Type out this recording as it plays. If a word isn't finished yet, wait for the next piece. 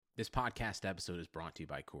This podcast episode is brought to you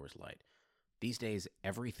by Coors Light. These days,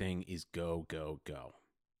 everything is go, go, go.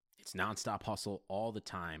 It's nonstop hustle all the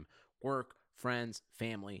time. Work, friends,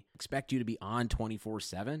 family expect you to be on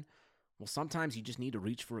 24/7. Well, sometimes you just need to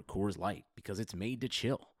reach for a Coors Light because it's made to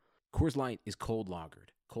chill. Coors Light is cold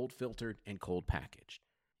lagered, cold filtered, and cold packaged.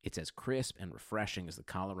 It's as crisp and refreshing as the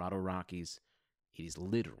Colorado Rockies. It is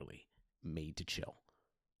literally made to chill.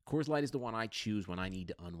 Coors Light is the one I choose when I need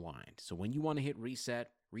to unwind. So when you want to hit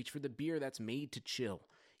reset, reach for the beer that's made to chill.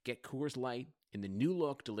 Get Coors Light in the new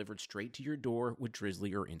look delivered straight to your door with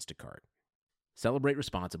Drizzly or Instacart. Celebrate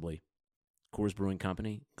responsibly. Coors Brewing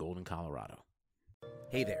Company, Golden, Colorado.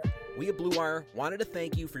 Hey there. We at Blue Wire wanted to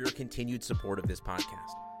thank you for your continued support of this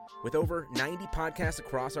podcast. With over 90 podcasts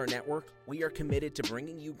across our network, we are committed to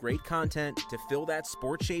bringing you great content to fill that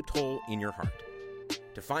sport-shaped hole in your heart.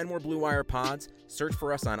 To find more Blue Wire pods, search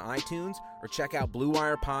for us on iTunes or check out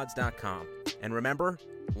BlueWirePods.com. And remember,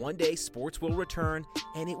 one day sports will return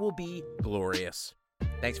and it will be glorious.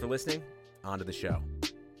 Thanks for listening. On to the show.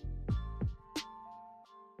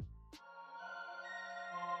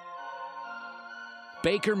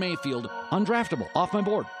 Baker Mayfield, undraftable, off my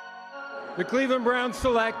board. The Cleveland Browns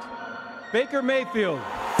select Baker Mayfield.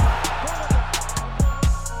 What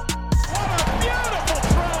a beautiful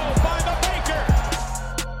throw by the Baker!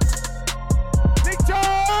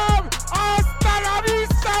 Nick-Tom! Hasta la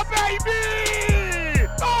vista, baby!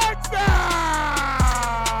 Touchdown!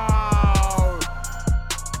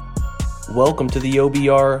 Welcome to the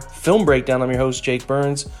OBR Film Breakdown. I'm your host, Jake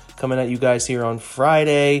Burns, coming at you guys here on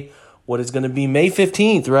Friday. What is going to be May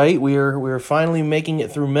 15th, right? We're finally making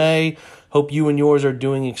it through May. Hope you and yours are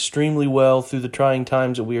doing extremely well through the trying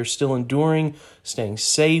times that we are still enduring, staying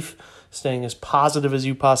safe, staying as positive as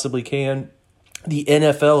you possibly can. The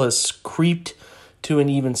NFL has creeped to an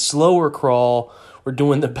even slower crawl. We're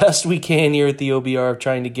doing the best we can here at the OBR of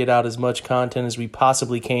trying to get out as much content as we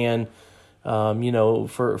possibly can,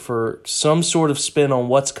 for some sort of spin on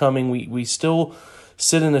what's coming. We still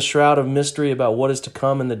sit in a shroud of mystery about what is to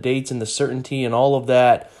come and the dates and the certainty and all of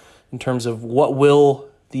that in terms of what will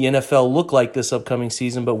the NFL look like this upcoming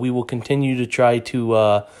season, but we will continue to try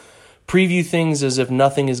to preview things as if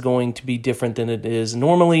nothing is going to be different than it is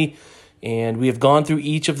normally. And we have gone through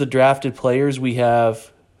each of the drafted players. We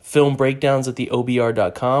have film breakdowns at the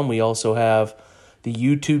OBR.com. We also have the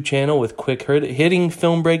YouTube channel with quick hitting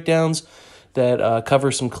film breakdowns that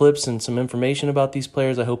cover some clips and some information about these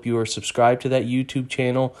players. I hope you are subscribed to that YouTube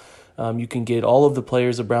channel. You can get all of the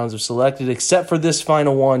players the Browns have selected, except for this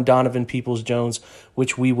final one, Donovan Peoples-Jones,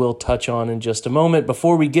 which we will touch on in just a moment.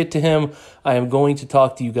 Before we get to him, I am going to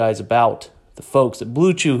talk to you guys about the folks at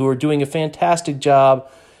Blue Chew who are doing a fantastic job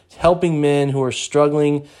helping men who are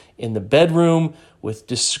struggling in the bedroom with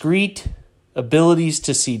discreet abilities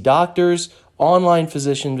to see doctors, online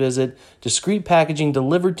physician visit, discreet packaging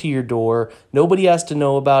delivered to your door. Nobody has to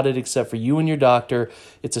know about it except for you and your doctor.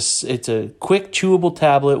 It's a quick chewable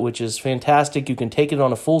tablet, which is fantastic. You can take it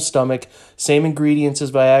on a full stomach. Same ingredients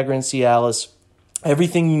as Viagra and Cialis.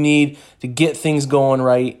 Everything you need to get things going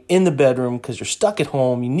right in the bedroom because you're stuck at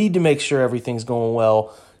home. You need to make sure everything's going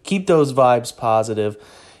well. Keep those vibes positive.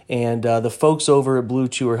 And the folks over at Blue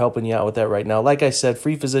Chew are helping you out with that right now. Like I said,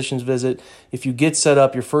 free physician's visit. If you get set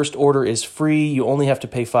up, your first order is free. You only have to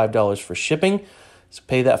pay $5 for shipping. So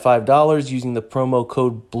pay that $5 using the promo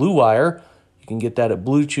code BLUEWIRE. You can get that at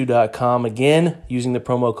BlueChew.com. Again, using the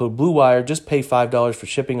promo code BLUEWIRE. Just pay $5 for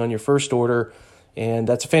shipping on your first order. And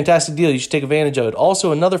that's a fantastic deal. You should take advantage of it.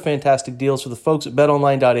 Also, another fantastic deal is for the folks at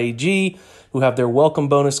BetOnline.ag who have their welcome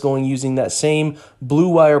bonus going using that same Blue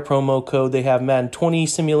Wire promo code. They have Madden 20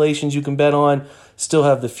 simulations you can bet on, still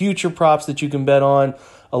have the future props that you can bet on,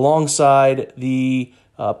 alongside the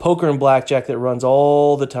poker and blackjack that runs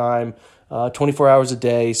all the time, 24 hours a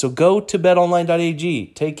day. So go to BetOnline.ag.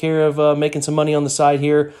 Take care of making some money on the side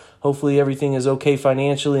here. Hopefully everything is okay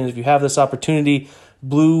financially, and if you have this opportunity,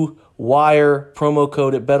 Blue Wire promo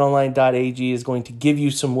code at betonline.ag is going to give you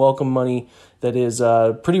some welcome money that is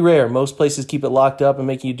pretty rare. Most places keep it locked up and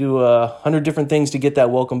make you do 100 different things to get that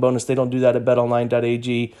welcome bonus. They don't do that at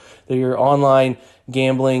betonline.ag. They're your online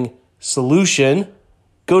gambling solution.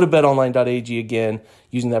 Go to betonline.ag again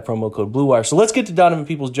using that promo code BlueWire. So let's get to Donovan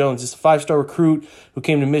Peoples-Jones. This is a 5-star recruit who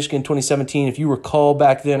came to Michigan in 2017. If you recall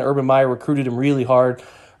back then, Urban Meyer recruited him really hard.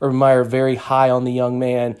 Urban Meyer very high on the young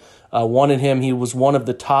man. Wanted him. He was one of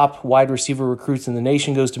the top wide receiver recruits in the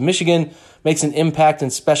nation. Goes to Michigan, makes an impact in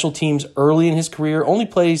special teams early in his career. Only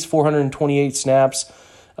plays 428 snaps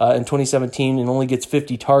in 2017 and only gets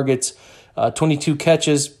 50 targets. 22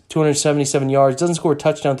 catches, 277 yards, doesn't score a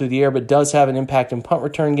touchdown through the air, but does have an impact in punt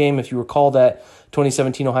return game. If you recall, that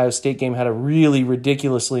 2017 Ohio State game had a really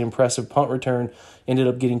ridiculously impressive punt return, ended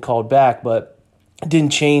up getting called back, but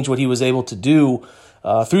didn't change what he was able to do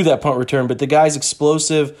through that punt return. But the guy's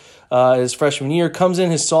explosive his freshman year, comes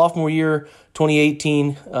in his sophomore year,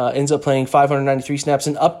 2018, ends up playing 593 snaps.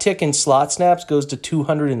 An uptick in slot snaps, goes to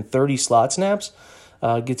 230 slot snaps.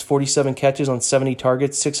 Gets 47 catches on 70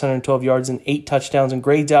 targets, 612 yards, and 8 touchdowns, and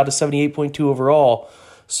grades out to 78.2 overall.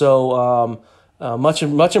 So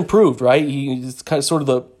much improved, right? It's kind of sort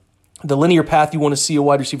of the linear path you want to see a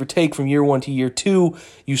wide receiver take from year 1 to year 2.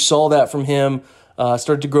 You saw that from him.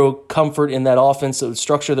 Started to grow comfort in that offensive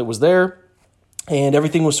structure that was there, and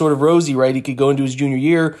everything was sort of rosy, right? He could go into his junior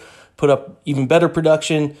year, put up even better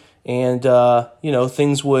production, and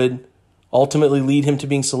things would ultimately lead him to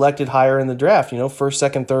being selected higher in the draft, first,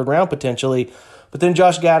 second, third round potentially. But then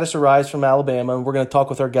Josh Gaddis arrives from Alabama, and we're going to talk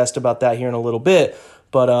with our guest about that here in a little bit.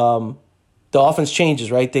 But the offense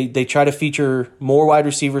changes, right? They try to feature more wide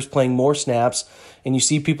receivers playing more snaps, and you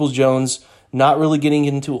see Peoples-Jones not really getting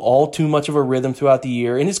into all too much of a rhythm throughout the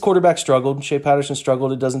year. And his quarterback struggled. Shea Patterson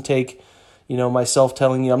struggled. It doesn't take myself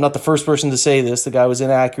telling you. I'm not the first person to say this. The guy was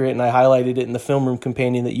inaccurate, and I highlighted it in the film room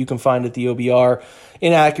companion that you can find at the OBR.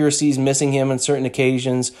 Inaccuracies, missing him on certain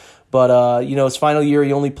occasions. But, his final year,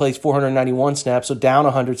 he only plays 491 snaps, so down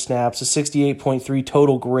 100 snaps, a 68.3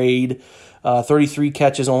 total grade, 33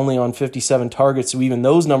 catches only on 57 targets. So even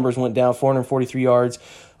those numbers went down, 443 yards.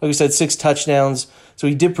 Like we said, 6 touchdowns. So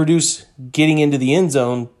he did produce getting into the end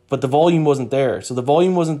zone, but the volume wasn't there. So the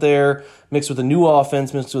volume wasn't there, mixed with a new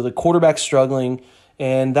offense, mixed with a quarterback struggling,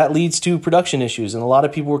 and that leads to production issues. And a lot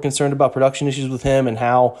of people were concerned about production issues with him and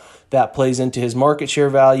how that plays into his market share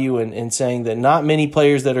value, and saying that not many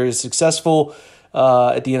players that are as successful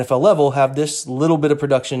at the NFL level have this little bit of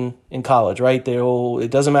production in college, right?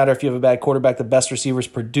 It doesn't matter if you have a bad quarterback, the best receivers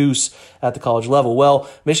produce at the college level. Well,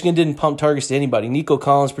 Michigan didn't pump targets to anybody. Nico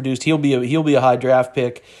Collins produced. He'll be a high draft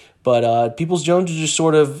pick, but Peoples-Jones is just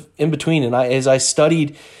sort of in between. And as I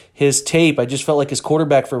studied his tape, I just felt like his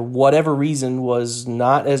quarterback, for whatever reason, was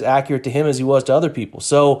not as accurate to him as he was to other people.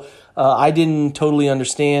 So I didn't totally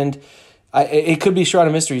understand. It could be a shroud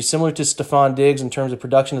of mystery, similar to Stephon Diggs in terms of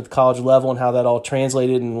production at the college level and how that all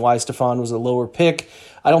translated and why Stephon was a lower pick.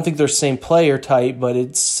 I don't think they're the same player type, but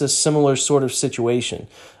it's a similar sort of situation.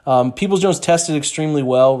 Peoples-Jones tested extremely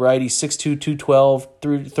well, right? He's 6'2", 212,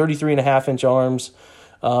 33.5-inch arms,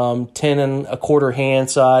 10.25 hand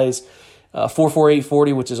size, 4.48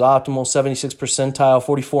 40, which is optimal, 76th percentile,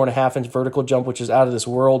 44.5-inch vertical jump, which is out of this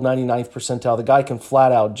world, 99th percentile. The guy can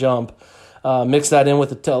flat out jump. Mix that in with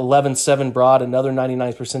the 11.7 broad, another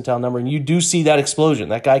 99th percentile number, and you do see that explosion.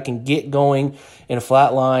 That guy can get going in a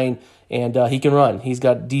flat line, and he can run. He's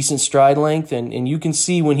got decent stride length, and you can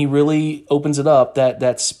see when he really opens it up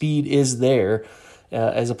that speed is there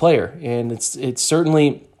as a player, and it's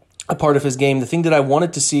certainly a part of his game. The thing that I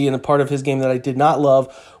wanted to see and a part of his game that I did not love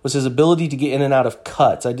was his ability to get in and out of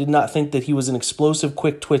cuts. I did not think that he was an explosive,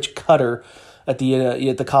 quick twitch cutter at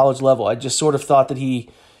the college level. I just sort of thought that he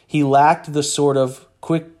lacked the sort of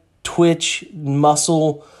quick twitch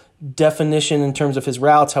muscle definition in terms of his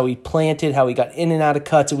routes, how he planted, how he got in and out of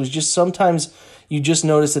cuts. It was just sometimes you just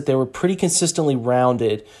noticed that they were pretty consistently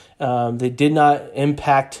rounded. They did not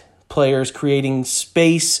impact players, creating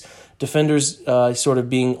space, defenders sort of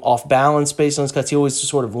being off balance based on his cuts. He always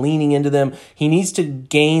just sort of leaning into them. He needs to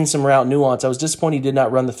gain some route nuance. I was disappointed he did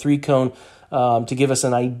not run the 3-cone to give us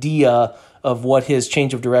an idea of what his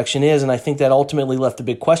change of direction is, and I think that ultimately left a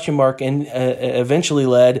big question mark and eventually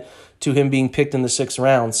led to him being picked in the 6th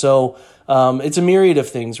round. So it's a myriad of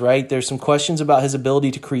things, right? There's some questions about his ability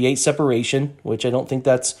to create separation, which I don't think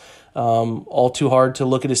that's all too hard to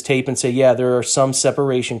look at his tape and say, yeah, there are some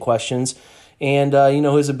separation questions. And,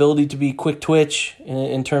 his ability to be quick twitch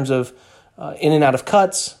in terms of in and out of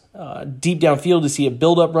cuts, deep downfield, is he a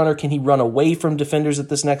build-up runner? Can he run away from defenders at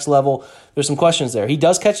this next level? There's some questions there. He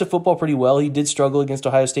does catch the football pretty well. He did struggle against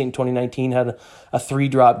Ohio State in 2019, had a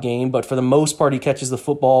 3-drop game, but for the most part, he catches the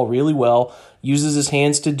football really well, uses his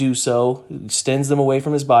hands to do so, extends them away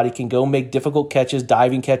from his body, can go make difficult catches,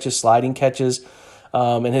 diving catches, sliding catches,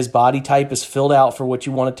 and his body type is filled out for what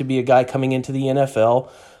you want it to be, a guy coming into the NFL.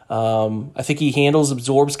 I think he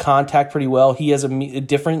absorbs contact pretty well. He has a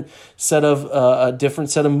different set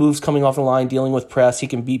of moves coming off the line, dealing with press. He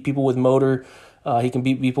can beat people with motor. He can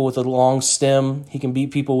beat people with a long stem. He can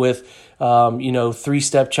beat people with,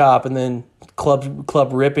 3-step chop and then club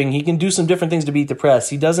ripping. He can do some different things to beat the press.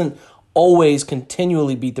 He doesn't always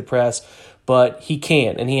continually beat the press, but he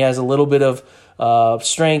can, and he has a little bit of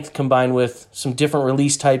strength combined with some different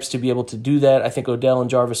release types to be able to do that. I think Odell and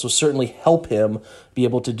Jarvis will certainly help him be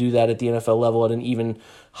able to do that at the NFL level at an even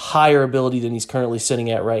higher ability than he's currently sitting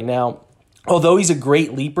at right now. Although he's a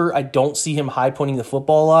great leaper, I don't see him high-pointing the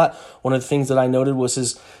football a lot. One of the things that I noted was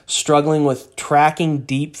his struggling with tracking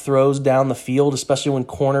deep throws down the field, especially when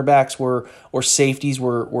cornerbacks or safeties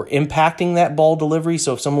were impacting that ball delivery.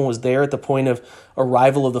 So if someone was there at the point of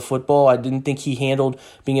arrival of the football, I didn't think he handled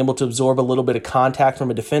being able to absorb a little bit of contact from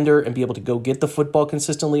a defender and be able to go get the football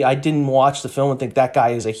consistently. I didn't watch the film and think that guy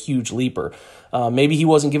is a huge leaper. Maybe he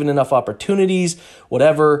wasn't given enough opportunities,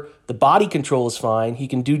 whatever. The body control is fine. He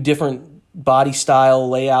can do different body style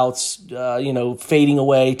layouts, fading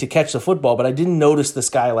away to catch the football, but I didn't notice this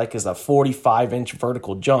guy like as a 45-inch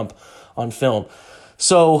vertical jump on film.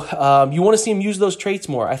 So you want to see him use those traits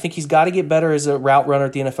more. I think he's got to get better as a route runner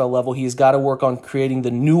at the NFL level. He has got to work on creating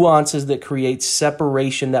the nuances that create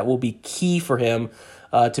separation that will be key for him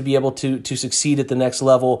to be able to succeed at the next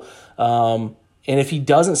level. And if he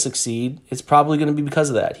doesn't succeed, it's probably going to be because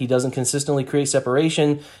of that. He doesn't consistently create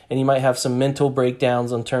separation, and he might have some mental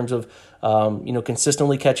breakdowns in terms of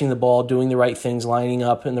consistently catching the ball, doing the right things, lining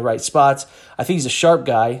up in the right spots. I think he's a sharp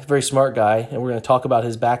guy, very smart guy, and we're going to talk about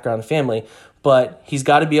his background and family. But he's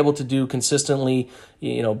got to be able to do consistently,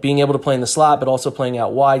 being able to play in the slot, but also playing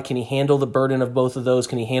out wide. Can he handle the burden of both of those?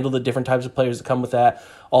 Can he handle the different types of players that come with that?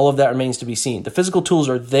 All of that remains to be seen. The physical tools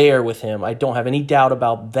are there with him. I don't have any doubt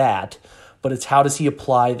about that. But it's how does he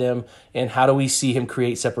apply them, and how do we see him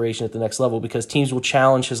create separation at the next level? Because teams will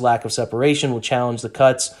challenge his lack of separation, will challenge the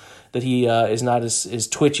cuts, that he is not as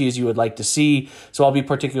twitchy as you would like to see. So I'll be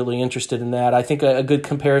particularly interested in that. I think a good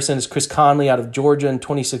comparison is Chris Conley out of Georgia in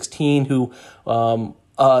 2016, who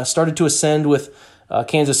started to ascend with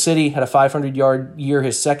Kansas City, had a 500-yard year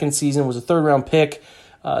his second season, was a third-round pick.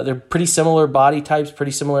 They're pretty similar body types,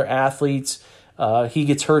 pretty similar athletes. He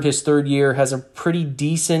gets hurt his third year, has a pretty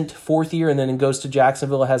decent fourth year, and then goes to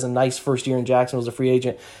Jacksonville, has a nice first year in Jacksonville as a free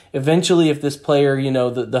agent. Eventually, if this player,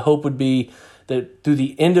 the hope would be that through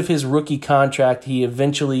the end of his rookie contract, he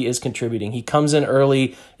eventually is contributing. He comes in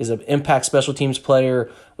early, is an impact special teams player,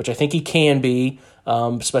 which I think he can be,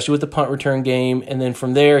 especially with the punt return game. And then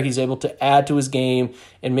from there, he's able to add to his game.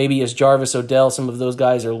 And maybe as Jarvis, Odell, some of those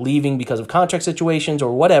guys are leaving because of contract situations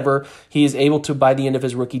or whatever, he is able to, by the end of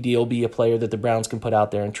his rookie deal, be a player that the Browns can put out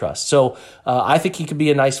there and trust. So I think he could be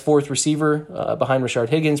a nice fourth receiver behind Rashard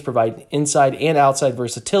Higgins, provide inside and outside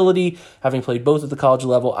versatility, having played both at the college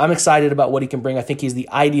level. I'm excited about what he can bring. I think he's the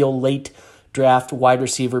ideal late draft wide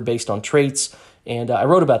receiver based on traits. And I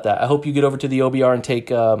wrote about that. I hope you get over to the OBR and take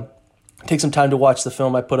some time to watch the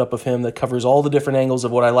film I put up of him that covers all the different angles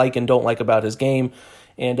of what I like and don't like about his game.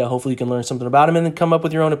 And hopefully you can learn something about him and then come up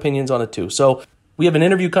with your own opinions on it too. So we have an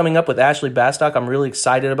interview coming up with Ashley Bastock. I'm really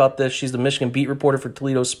excited about this. She's the Michigan beat reporter for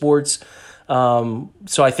Toledo Sports.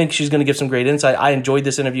 So I think she's going to give some great insight. I enjoyed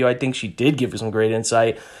this interview. I think she did give some great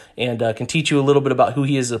insight and can teach you a little bit about who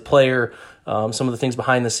he is as a player, some of the things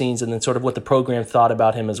behind the scenes, and then sort of what the program thought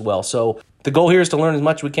about him as well. So the goal here is to learn as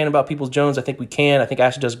much as we can about Peoples-Jones. I think we can. I think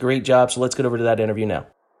Ashley does a great job. So let's get over to that interview now.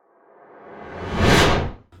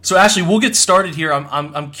 So Ashley, we'll get started here.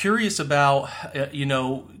 I'm curious about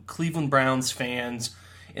Cleveland Browns fans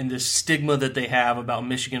and this stigma that they have about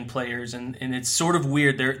Michigan players, and it's sort of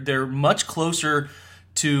weird. They're much closer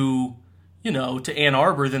to Ann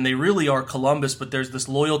Arbor than they really are Columbus, but there's this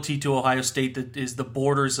loyalty to Ohio State that is the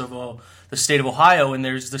borders of the state of Ohio, and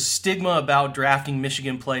there's the stigma about drafting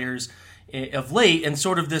Michigan players of late, and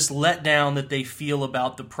sort of this letdown that they feel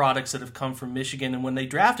about the products that have come from Michigan. And when they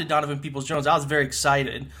drafted Donovan Peoples-Jones, I was very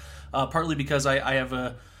excited, partly because I have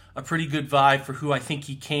a pretty good vibe for who I think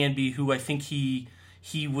he can be, who I think he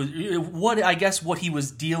was, what he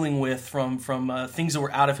was dealing with from things that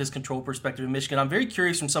were out of his control perspective in Michigan. I'm very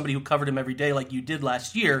curious from somebody who covered him every day like you did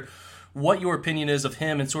last year, what your opinion is of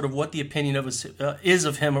him and sort of what the opinion is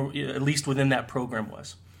of him, at least within that program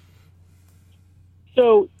was.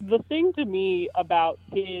 So the thing to me about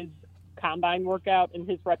his combine workout and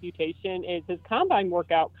his reputation is his combine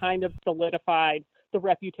workout kind of solidified the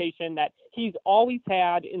reputation that he's always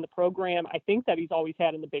had in the program. I think that he's always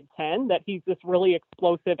had in the Big Ten, that he's this really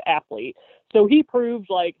explosive athlete. So he proved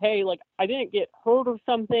hey, I didn't get hurt or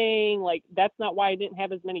something. That's not why I didn't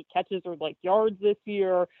have as many catches or yards this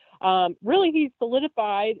year. Really, he's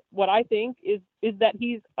solidified what I think is that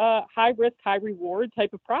he's a high risk, high reward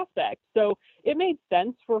type of prospect. So it made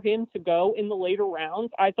sense for him to go in the later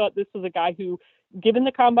rounds. I thought this was a guy who, given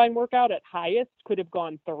the combine workout at highest, could have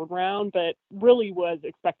gone third round, but really was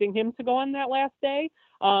expecting him to go on that last day.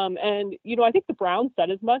 And, I think the Browns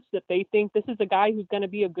said as much, that they think this is a guy who's going to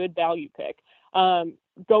be a good value pick.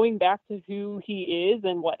 Going back to who he is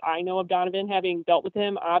and what I know of Donovan, having dealt with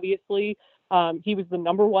him, obviously, he was the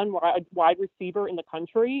number one wide receiver in the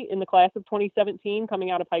country in the class of 2017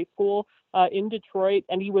 coming out of high school in Detroit.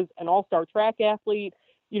 And he was an all-star track athlete.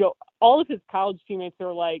 All of his college teammates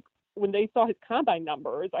are like, when they saw his combine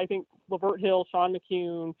numbers, I think Lavert Hill, Sean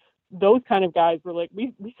McCune, those kind of guys were like,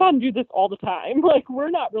 we saw him do this all the time. Like, we're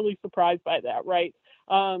not really surprised by that, right?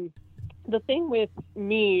 The thing with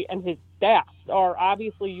me and his stats are,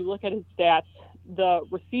 obviously, you look at his stats, the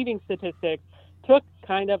receiving statistics took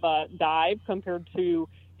kind of a dive compared to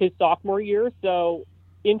his sophomore year. So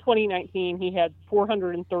in 2019, he had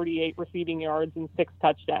 438 receiving yards and 6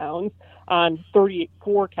 touchdowns on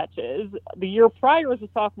 34 catches. The year prior, as a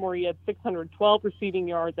sophomore, he had 612 receiving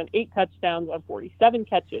yards and 8 touchdowns on 47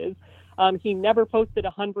 catches. He never posted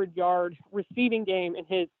a 100-yard receiving game in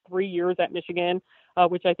his 3 years at Michigan,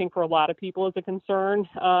 which I think for a lot of people is a concern.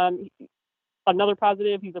 Another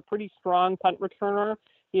positive, he's a pretty strong punt returner.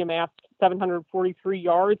 He amassed 743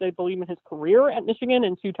 yards, I believe, in his career at Michigan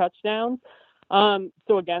and 2 touchdowns.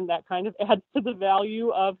 So again, that kind of adds to the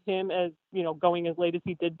value of him as, going as late as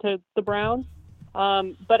he did to the Browns.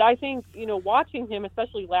 But I think, watching him,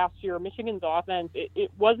 especially last year, Michigan's offense,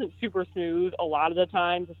 it wasn't super smooth a lot of the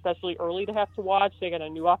times, especially early to have to watch. They got a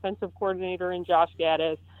new offensive coordinator in Josh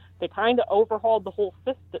Gaddis. They kind of overhauled the whole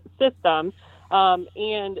system.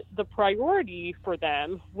 And the priority for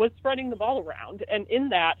them was spreading the ball around. And in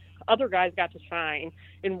that, other guys got to shine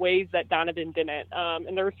in ways that Donovan didn't.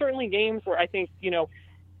 And there were certainly games where I think,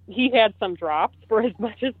 he had some drops. For as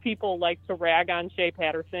much as people like to rag on Shea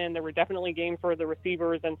Patterson, there were definitely games for the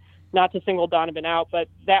receivers, and not to single Donovan out, but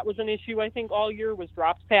that was an issue, I think, all year, was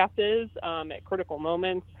dropped passes at critical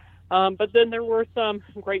moments. But then there were some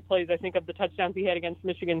great plays, I think, of the touchdowns he had against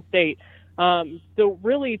Michigan State. So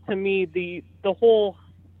really, to me, the whole,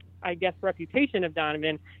 I guess, reputation of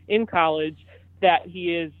Donovan in college, that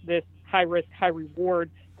he is this high-risk, high-reward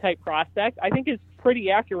type prospect, I think is pretty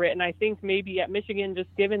accurate. And I think maybe at Michigan, just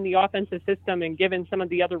given the offensive system and given some of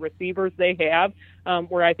the other receivers they have,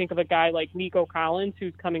 where I think of a guy like Nico Collins,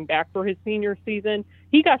 who's coming back for his senior season,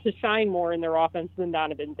 he got to shine more in their offense than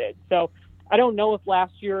Donovan did. So I don't know if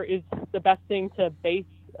last year is the best thing to base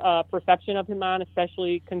perception of him on,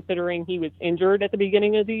 especially considering he was injured at the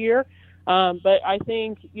beginning of the year. But I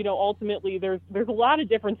think, ultimately there's a lot of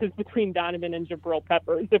differences between Donovan and Jabril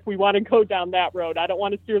Peppers, if we want to go down that road. I don't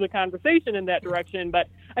want to steer the conversation in that direction, but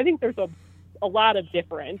I think there's a lot of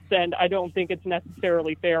difference, and I don't think it's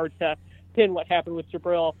necessarily fair to pin what happened with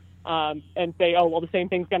Jabril and say, oh, well, the same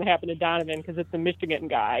thing's going to happen to Donovan because it's a Michigan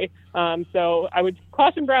guy. So I would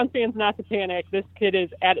caution Browns fans not to panic. This kid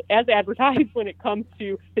is as advertised when it comes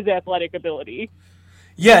to his athletic ability.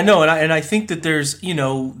 Yeah, no, and I think that there's,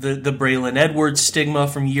 the Braylon Edwards stigma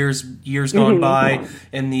from years gone by,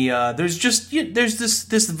 and there's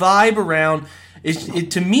this vibe around.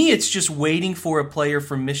 To me, it's just waiting for a player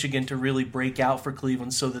from Michigan to really break out for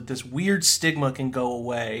Cleveland so that this weird stigma can go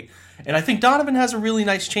away. And I think Donovan has a really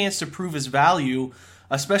nice chance to prove his value,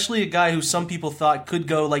 especially a guy who some people thought could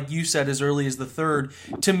go, like you said, as early as the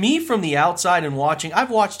 3rd. To me, from the outside and watching,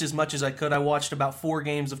 I've watched as much as I could. I watched about 4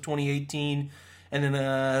 games of 2018 and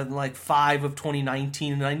then 5 of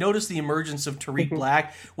 2019, and I noticed the emergence of Tariq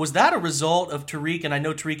Black. Was that a result of Tariq, and I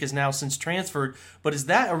know Tariq has now since transferred, but is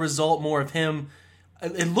that a result more of him?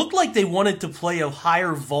 It looked like they wanted to play a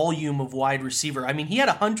higher volume of wide receiver. I mean, he had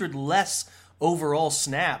 100 less overall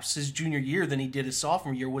snaps his junior year than he did his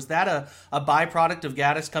sophomore year. Was that a byproduct of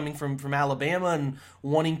Gaddis coming from Alabama and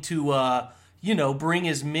wanting to bring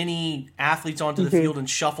as many athletes onto the field and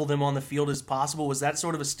shuffle them on the field as possible? Was that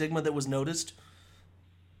sort of a stigma that was noticed?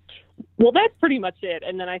 Well, that's pretty much it.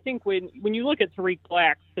 And then I think when you look at Tariq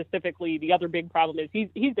Black specifically, the other big problem is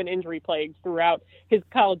he's been injury plagued throughout his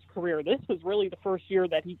college career. This was really the first year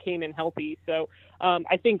that he came in healthy. So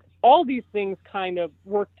I think all these things kind of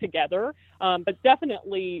work together. But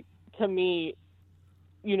definitely, to me,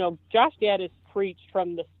 Josh Gaddis preached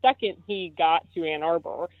from the second he got to Ann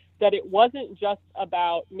Arbor that it wasn't just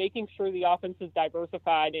about making sure the offense is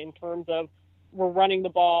diversified in terms of we're running the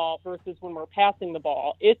ball versus when we're passing the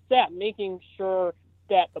ball. It's that making sure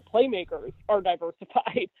that the playmakers are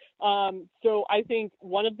diversified. So I think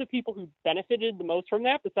one of the people who benefited the most from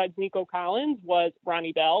that, besides Nico Collins, was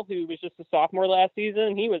Ronnie Bell, who was just a sophomore last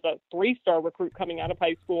season. He was a 3-star recruit coming out of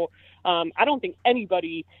high school. I don't think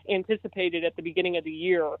anybody anticipated at the beginning of the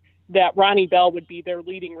year that Ronnie Bell would be their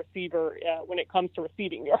leading receiver when it comes to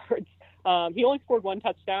receiving yards. He only scored 1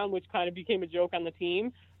 touchdown, which kind of became a joke on the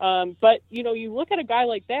team. But, you look at a guy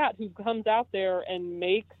like that who comes out there and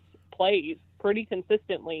makes plays pretty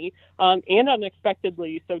consistently and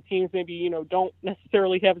unexpectedly. So teams maybe, don't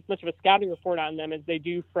necessarily have as much of a scouting report on them as they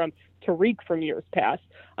do from Tariq from years past.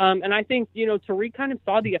 And I think, Tariq kind of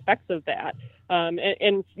saw the effects of that.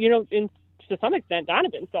 And to some extent,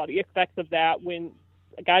 Donovan saw the effects of that when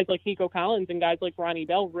guys like Nico Collins and guys like Ronnie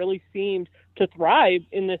Bell really seemed to thrive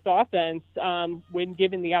in this offense when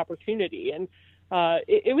given the opportunity. And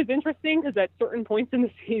it was interesting because at certain points in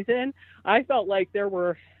the season, I felt like there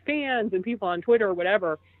were fans and people on Twitter or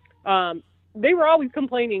whatever. They were always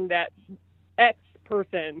complaining that X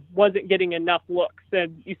person wasn't getting enough looks.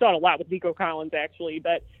 And you saw it a lot with Nico Collins, actually.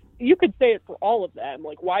 But you could say it for all of them.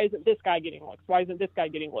 Like, why isn't this guy getting looks? Why isn't this guy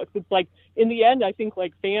getting looks? It's like, in the end, I think,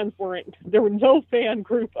 like, there was no fan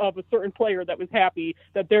group of a certain player that was happy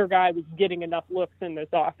that their guy was getting enough looks in this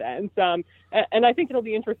offense. And I think it'll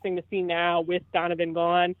be interesting to see now with Donovan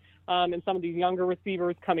gone and some of these younger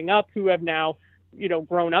receivers coming up who have now,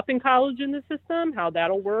 grown up in college in the system, how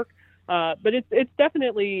that'll work. But it's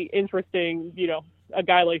definitely interesting, a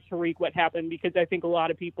guy like Tariq, what happened, because I think a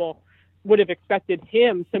lot of people would have expected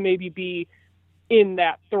him to maybe be in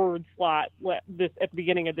that third slot at the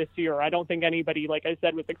beginning of this year. I don't think anybody, like I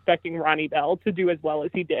said, was expecting Ronnie Bell to do as well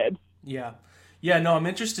as he did. Yeah. No, I'm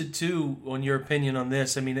interested too on your opinion on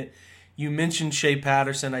this. I mean, you mentioned Shea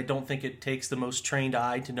Patterson. I don't think it takes the most trained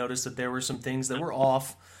eye to notice that there were some things that were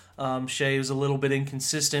off. Shea was a little bit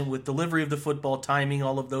inconsistent with delivery of the football, timing,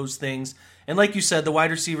 all of those things. And like you said, the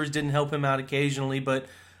wide receivers didn't help him out occasionally, but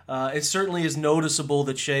it certainly is noticeable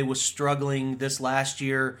that Shea was struggling this last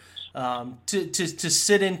year to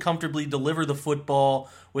sit in comfortably, deliver the football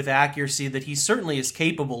with accuracy that he certainly is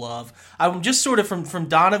capable of. I'm just sort of from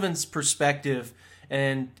Donovan's perspective,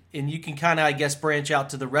 and you can kind of, I guess, branch out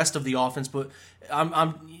to the rest of the offense, but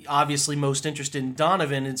I'm obviously most interested in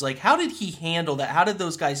Donovan. It's like, how did he handle that? How did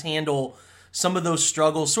those guys handle some of those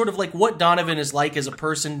struggles? Sort of like what Donovan is like as a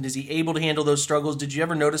person. Is he able to handle those struggles? Did you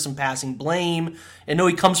ever notice him passing blame? And know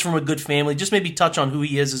he comes from a good family. Just maybe touch on who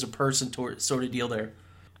he is as a person, sort of deal there.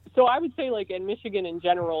 So I would say, like, in Michigan in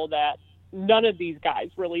general, that none of these guys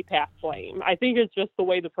really pass blame. I think it's just the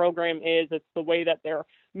way the program is. It's the way that they're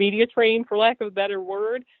media trained, for lack of a better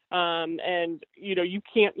word. And, you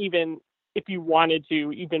can't even, if you wanted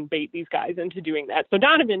to, even bait these guys into doing that. So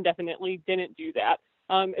Donovan definitely didn't do that.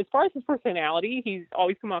 As far as his personality, he's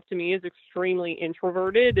always come off to me as extremely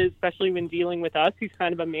introverted, especially when dealing with us. He's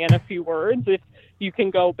kind of a man of few words. If you can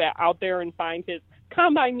go out there and find his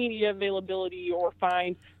combine media availability or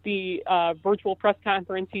find the virtual press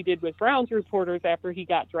conference he did with Browns reporters after he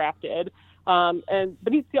got drafted. But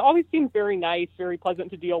he always seems very nice, very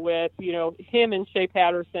pleasant to deal with. Him and Shea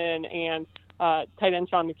Patterson and tight end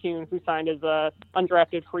Sean McCune, who signed as a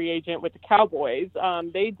undrafted free agent with the Cowboys.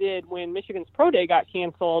 They did, when Michigan's Pro Day got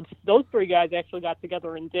canceled, those 3 guys actually got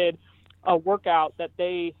together and did a workout that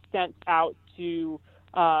they sent out to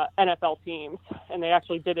NFL teams. And they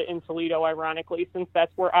actually did it in Toledo, ironically, since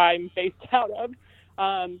that's where I'm based out of.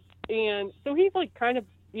 And so he's like kind of,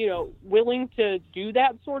 willing to do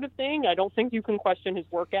that sort of thing. I don't think you can question his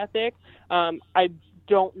work ethic. I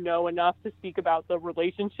don't know enough to speak about the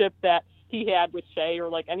relationship that he had with Shea or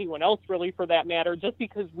like anyone else really for that matter, just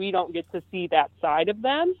because we don't get to see that side of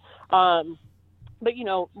them. But,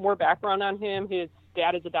 more background on him. His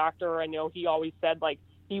dad is a doctor. I know he always said like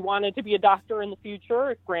he wanted to be a doctor in the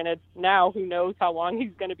future. Granted, now who knows how long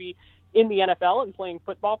he's going to be in the NFL and playing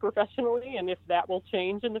football professionally and if that will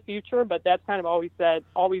change in the future. But that's kind of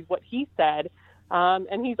always what he said.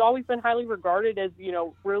 And he's always been highly regarded as,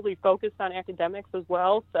 really focused on academics as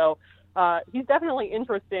well. So he's definitely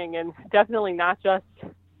interesting and definitely not just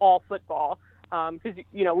all football because,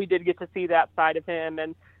 we did get to see that side of him.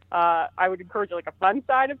 And I would encourage like a fun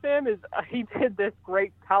side of him is he did this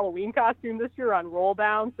great Halloween costume this year on Roll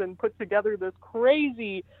Bounce and put together this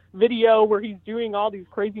crazy video where he's doing all these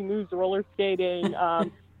crazy moves, roller skating.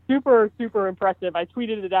 Super, super impressive. I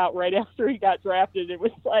tweeted it out right after he got drafted. It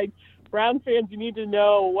was like, Brown fans, you need to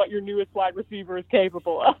know what your newest wide receiver is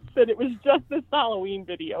capable of. And it was just this Halloween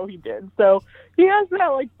video he did. So he has that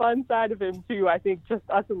like fun side of him too. I think just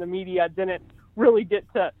us in the media didn't really get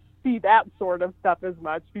to see that sort of stuff as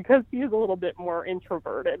much because he is a little bit more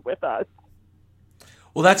introverted with us.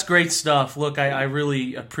 Well, that's great stuff. Look, I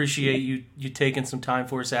really appreciate you taking some time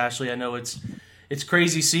for us, Ashley. I know it's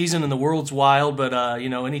crazy season and the world's wild, but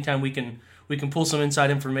anytime we can pull some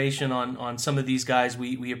inside information on some of these guys,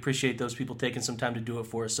 we appreciate those people taking some time to do it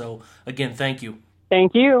for us. So again, thank you.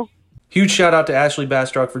 Thank you. Huge shout out to Ashley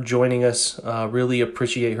Bastock for joining us. Really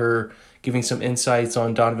appreciate her giving some insights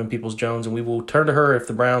on Donovan Peoples-Jones, and we will turn to her if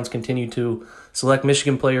the Browns continue to select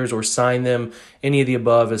Michigan players or sign them, any of the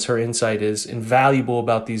above, as her insight is invaluable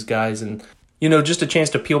about these guys. And, just a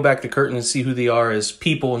chance to peel back the curtain and see who they are as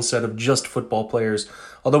people instead of just football players,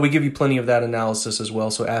 although we give you plenty of that analysis as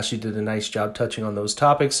well. So Ashley did a nice job touching on those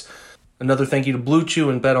topics. Another thank you to Blue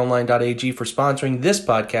Chew and BetOnline.ag for sponsoring this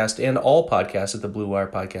podcast and all podcasts at the Blue Wire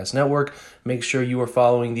Podcast Network. Make sure you are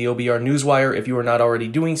following the OBR Newswire if you are not already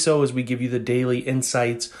doing so, as we give you the daily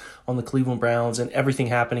insights on the Cleveland Browns and everything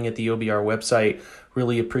happening at the OBR website.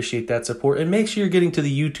 Really appreciate that support. And make sure you're getting to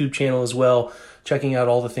the YouTube channel as well, checking out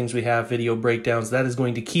all the things we have, video breakdowns. That is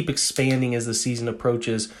going to keep expanding as the season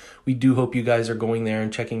approaches. We do hope you guys are going there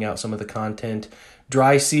and checking out some of the content.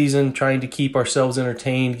 Dry season, trying to keep ourselves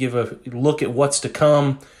entertained, give a look at what's to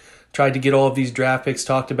come. Tried to get all of these draft picks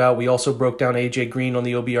talked about. We also broke down A.J. Green on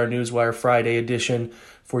the OBR Newswire Friday edition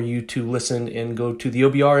for you to listen and go to the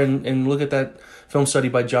OBR and look at that film study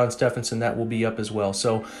by John Stephenson. That will be up as well.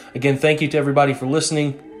 So, again, thank you to everybody for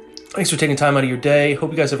listening. Thanks for taking time out of your day.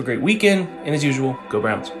 Hope you guys have a great weekend. And as usual, go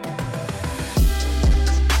Browns.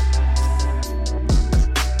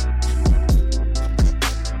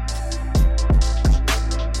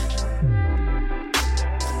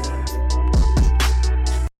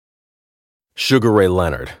 Sugar Ray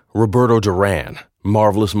Leonard, Roberto Duran,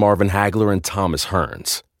 Marvelous Marvin Hagler, and Thomas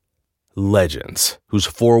Hearns. Legends, whose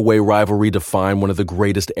four-way rivalry defined one of the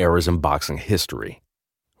greatest eras in boxing history.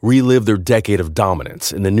 Relive their decade of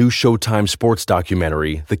dominance in the new Showtime sports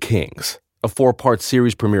documentary, The Kings, a 4-part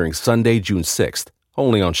series premiering Sunday, June 6th,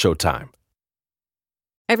 only on Showtime.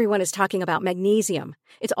 Everyone is talking about magnesium.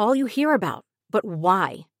 It's all you hear about. But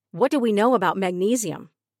why? What do we know about magnesium?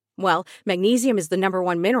 Well, magnesium is the number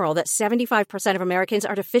one mineral that 75% of Americans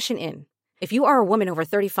are deficient in. If you are a woman over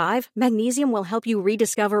 35, magnesium will help you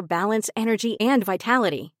rediscover balance, energy, and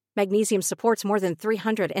vitality. Magnesium supports more than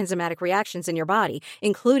 300 enzymatic reactions in your body,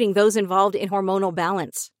 including those involved in hormonal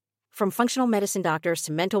balance. From functional medicine doctors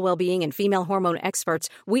to mental well-being and female hormone experts,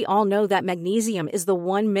 we all know that magnesium is the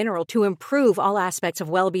one mineral to improve all aspects of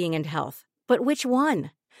well-being and health. But which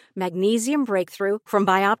one? Magnesium Breakthrough from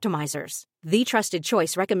Bioptimizers, the trusted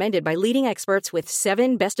choice recommended by leading experts with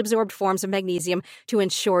 7 best-absorbed forms of magnesium to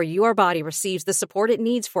ensure your body receives the support it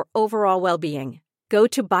needs for overall well-being. Go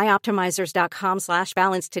to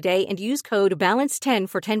bioptimizers.com/balance today and use code BALANCE10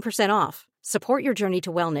 for 10% off. Support your journey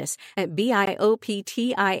to wellness at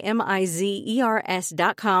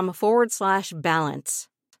bioptimizers.com/balance.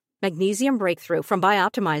 Magnesium Breakthrough from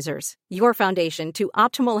Bioptimizers, your foundation to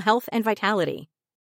optimal health and vitality.